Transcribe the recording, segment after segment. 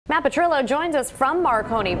Matt Petrillo joins us from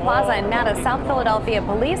Marconi Plaza, and Matt, a South Philadelphia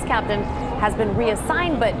police captain has been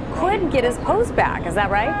reassigned but could get his post back. Is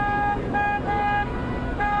that right?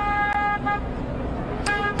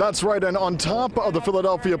 That's right, and on top of the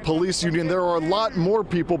Philadelphia Police Union, there are a lot more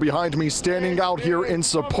people behind me standing out here in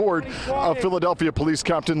support of Philadelphia Police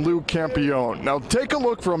Captain Lou Campione. Now take a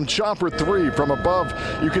look from Chopper 3 from above.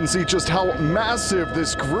 You can see just how massive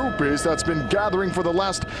this group is that's been gathering for the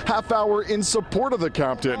last half hour in support of the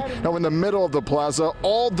captain. Now in the middle of the plaza,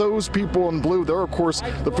 all those people in blue, they're of course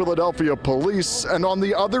the Philadelphia Police, and on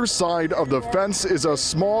the other side of the fence is a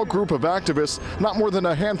small group of activists, not more than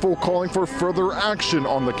a handful, calling for further action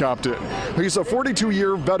on the captain. He's a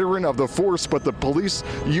 42-year veteran of the force, but the police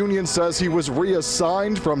union says he was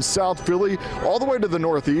reassigned from South Philly all the way to the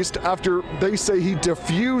Northeast after they say he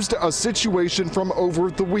diffused a situation from over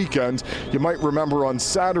the weekend. You might remember on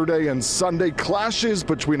Saturday and Sunday clashes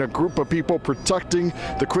between a group of people protecting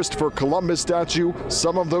the Christopher Columbus statue,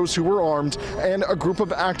 some of those who were armed, and a group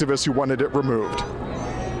of activists who wanted it removed.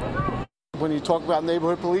 When you talk about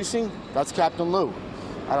neighborhood policing, that's Captain Lou.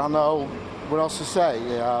 I don't know what else to say.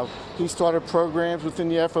 He started programs within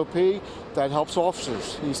the FOP that helps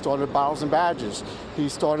officers. He started bottles and badges. He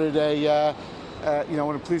started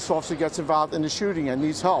when a police officer gets involved in the shooting and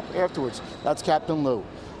needs help afterwards, that's Captain Lou.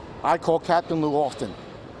 I call Captain Lou often.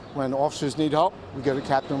 When officers need help, we go to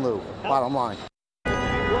Captain Lou, bottom line.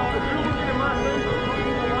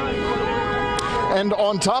 And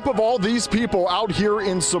on top of all these people out here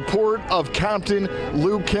in support of Captain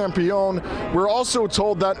Lou Campione, we're also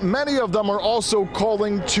told that many of them are also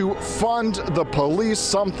calling to fund the police,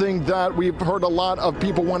 something that we've heard a lot of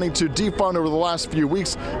people wanting to defund over the last few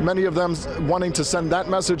weeks, many of them wanting to send that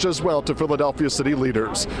message as well to Philadelphia city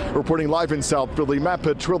leaders. Reporting live in South Philly, Matt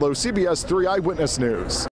Petrillo, CBS 3 Eyewitness News.